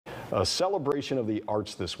A celebration of the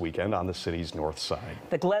arts this weekend on the city's north side.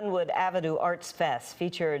 The Glenwood Avenue Arts Fest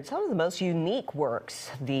featured some of the most unique works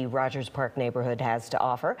the Rogers Park neighborhood has to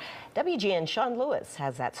offer. WGN's Sean Lewis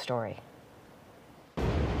has that story.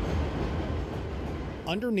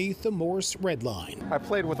 Underneath the Morse red line, I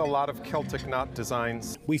played with a lot of Celtic knot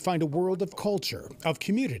designs. we find a world of culture, of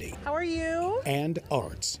community. How are you? And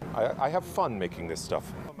art. I have fun making this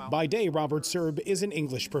stuff. By day, Robert Serb is an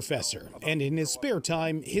English professor, and in his spare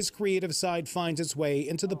time, his creative side finds its way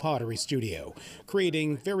into the pottery studio,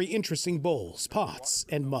 creating very interesting bowls, pots,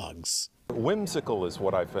 and mugs. Whimsical is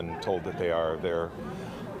what I've been told that they are. They're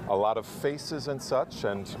a lot of faces and such,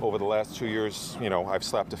 and over the last 2 years, I've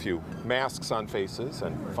slapped a few masks on faces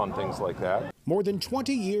and fun things like that. More than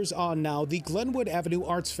 20 years on now, the Glenwood Avenue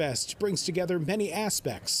Arts Fest brings together many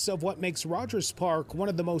aspects of what makes Rogers Park one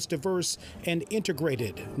of the most diverse and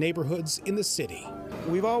integrated neighborhoods in the city.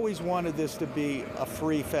 We've always wanted this to be a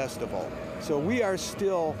free festival, so we are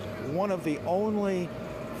still one of the only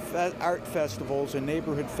art festivals and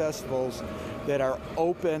neighborhood festivals that are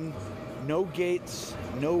open, no gates,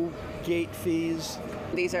 no gate fees.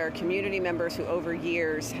 These are community members who over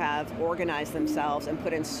years have organized themselves and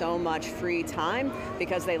put in so much free time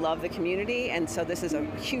because they love the community, and so this is a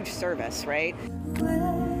huge service, right?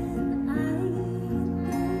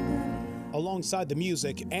 Alongside the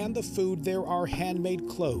music and the food, there are handmade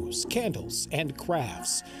clothes, candles, and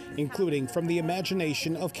crafts, including from the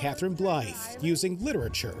imagination of Catherine Blythe, using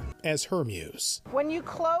literature as her muse. When you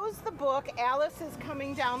close the book, Alice is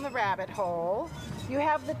coming down the rabbit hole. You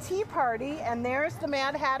have the tea party, and there's the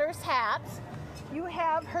Mad Hatter's hat. You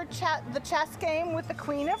have the chess game with the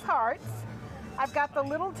Queen of Hearts. I've got the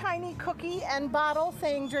little tiny cookie and bottle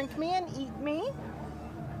saying, "Drink me and eat me."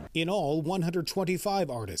 In all, 125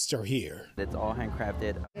 artists are here. It's all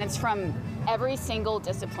handcrafted. And it's from every single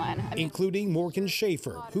discipline. Including Morgan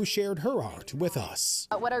Schaefer, who shared her art with us.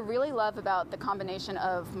 What I really love about the combination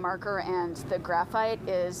of marker and the graphite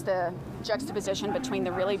is the juxtaposition between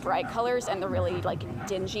the really bright colors and the really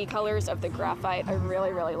dingy colors of the graphite. I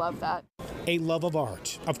really, really love that. A love of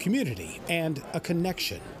art, of community, and a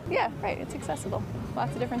connection. Yeah, right, it's accessible.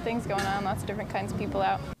 Lots of different things going on, lots of different kinds of people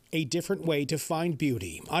out. A different way to find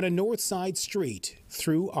beauty on a north side street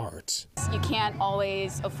through art. You can't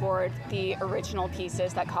always afford the original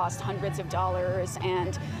pieces that cost hundreds of dollars,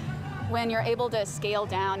 and when you're able to scale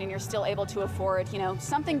down and you're still able to afford,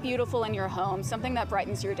 something beautiful in your home, something that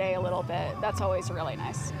brightens your day a little bit, that's always really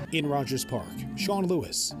nice. In Rogers Park, Sean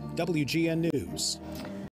Lewis, WGN News.